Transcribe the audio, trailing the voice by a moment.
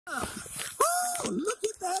Oh, look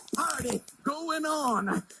at that party going on.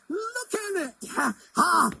 Look at it.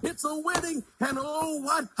 It's a wedding, and oh,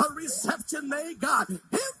 what a reception they got.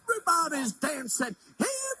 Everybody's dancing.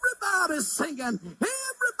 Everybody's singing.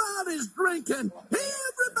 Everybody's drinking.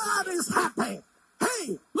 Everybody's happy.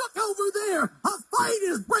 Hey, look over there. A fight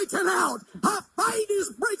is breaking out. A fight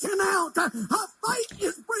is breaking out. A fight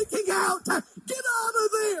is breaking out. Get out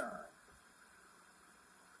of there.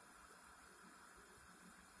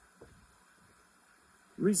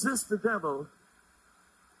 Resist the devil,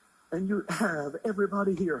 and you have,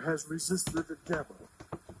 everybody here has resisted the devil.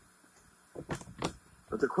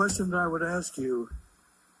 But the question that I would ask you,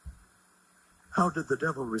 how did the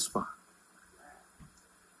devil respond?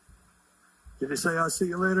 Did he say, I'll see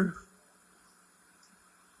you later?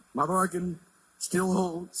 My bargain still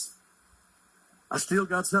holds. I still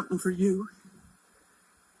got something for you.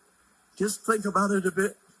 Just think about it a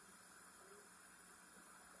bit.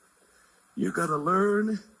 You got to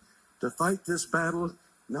learn to fight this battle,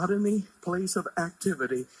 not in the place of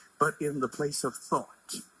activity, but in the place of thought.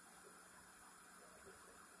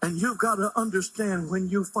 And you've got to understand, when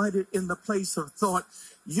you fight it in the place of thought,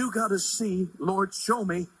 you got to see, Lord, show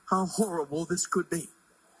me how horrible this could be.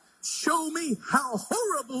 Show me how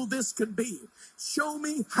horrible this could be. Show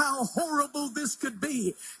me how horrible this could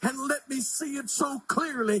be. And let me see it so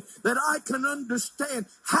clearly that I can understand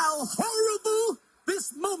how horrible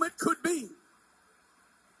this moment could be.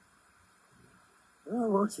 Oh,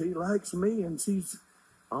 well, she likes me and she's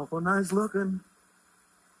awful nice looking.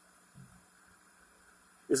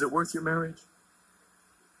 Is it worth your marriage?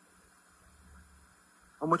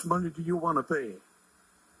 How much money do you want to pay?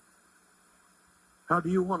 How do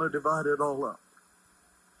you want to divide it all up?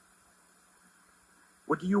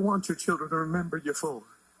 What do you want your children to remember you for?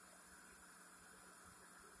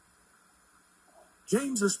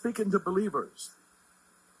 James is speaking to believers.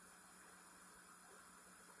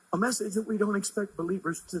 A message that we don't expect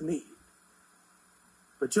believers to need.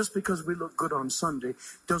 But just because we look good on Sunday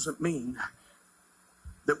doesn't mean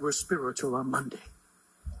that we're spiritual on Monday.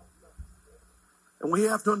 And we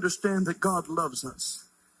have to understand that God loves us.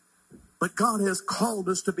 But God has called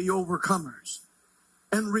us to be overcomers.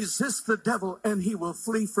 And resist the devil and he will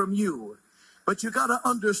flee from you. But you got to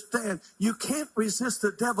understand, you can't resist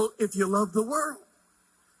the devil if you love the world.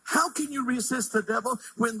 How can you resist the devil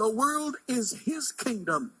when the world is his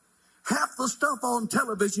kingdom? Half the stuff on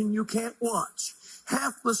television you can't watch.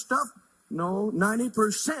 Half the stuff,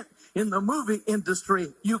 90% in the movie industry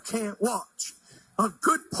you can't watch. A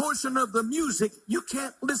good portion of the music you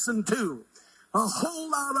can't listen to. A whole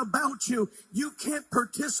lot about you can't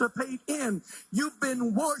participate in. You've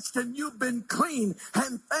been washed and you've been clean.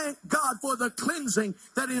 And thank God for the cleansing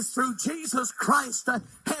that is through Jesus Christ.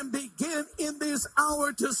 And begin in this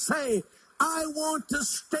hour to say, I want to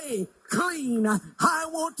stay clean. I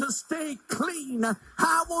want to stay clean.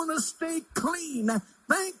 I want to stay clean.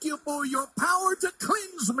 Thank you for your power to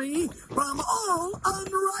cleanse me from all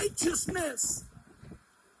unrighteousness.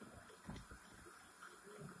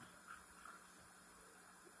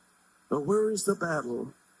 But where is the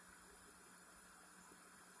battle?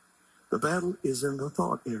 The battle is in the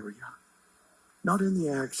thought area, not in the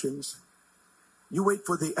actions. You wait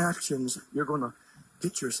for the actions, you're going to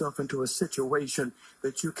get yourself into a situation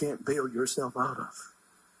that you can't bail yourself out of.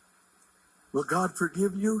 Will God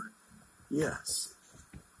forgive you? Yes.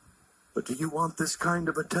 But do you want this kind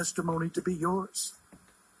of a testimony to be yours?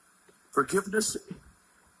 Forgiveness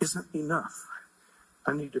isn't enough.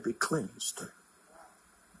 I need to be cleansed.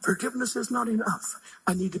 Forgiveness is not enough.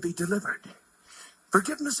 I need to be delivered.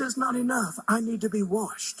 Forgiveness is not enough. I need to be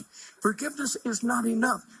washed. Forgiveness is not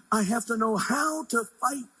enough. I have to know how to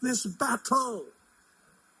fight this battle.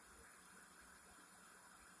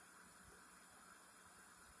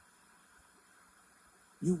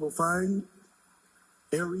 You will find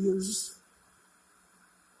areas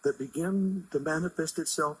that begin to manifest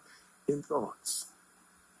itself in thoughts.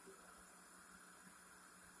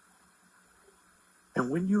 And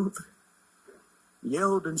when you've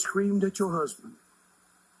yelled and screamed at your husband,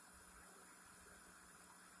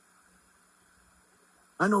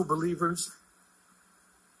 I know believers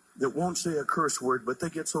that won't say a curse word, but they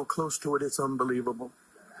get so close to it, it's unbelievable.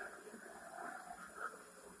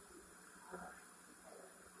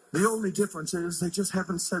 The only difference is they just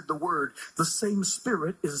haven't said the word. The same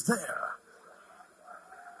spirit is there.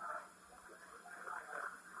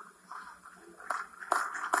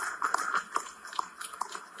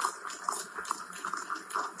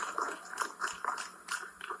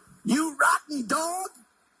 You rotten dog.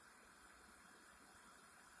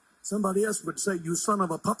 Somebody else would say, you son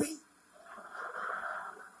of a puppy.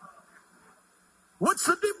 What's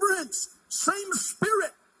the difference deliverance, same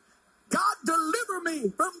spirit. God, deliver me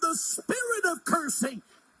from the spirit of cursing.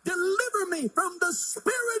 Deliver me from the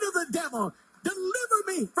spirit of the devil. Deliver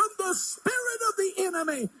me from the spirit of the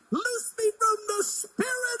enemy. Loose me from the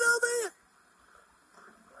spirit of it.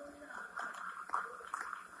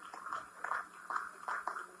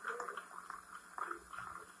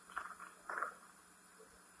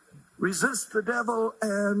 Resist the devil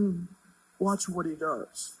and watch what he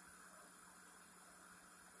does.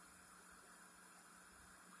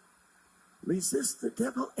 Resist the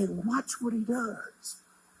devil and watch what he does.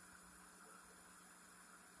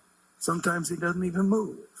 Sometimes he doesn't even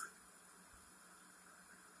move.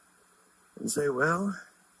 And say, well,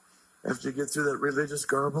 after you get through that religious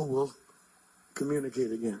garble, we'll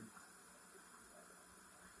communicate again.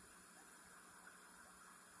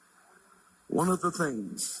 One of the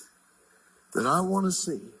things that I want to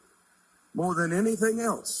see more than anything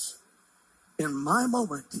else in my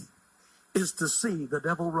moment is to see the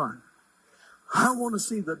devil run. I want to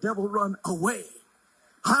see the devil run away.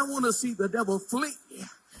 I want to see the devil flee.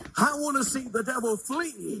 I want to see the devil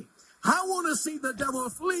flee. I want to see the devil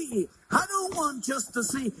flee. I don't want just to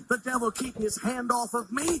see the devil keep his hand off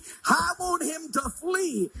of me. I want him to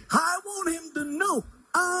flee. I want him to know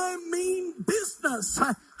I mean business.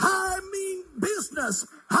 I mean business.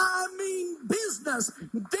 I mean business.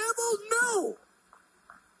 Devil, no.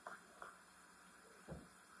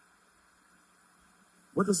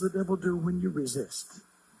 What does the devil do when you resist?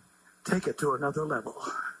 Take it to another level.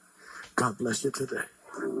 God bless you today.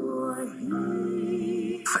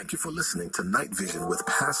 Thank you for listening to Night Vision with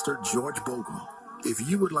Pastor George Bogle. If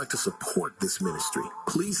you would like to support this ministry,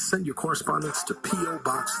 please send your correspondence to P.O.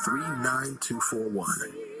 Box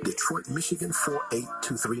 39241, Detroit, Michigan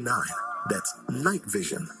 48239. That's Night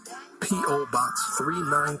Vision. P.O. Box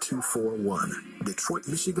 39241, Detroit,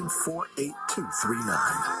 Michigan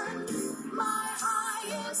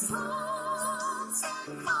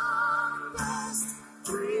 48239.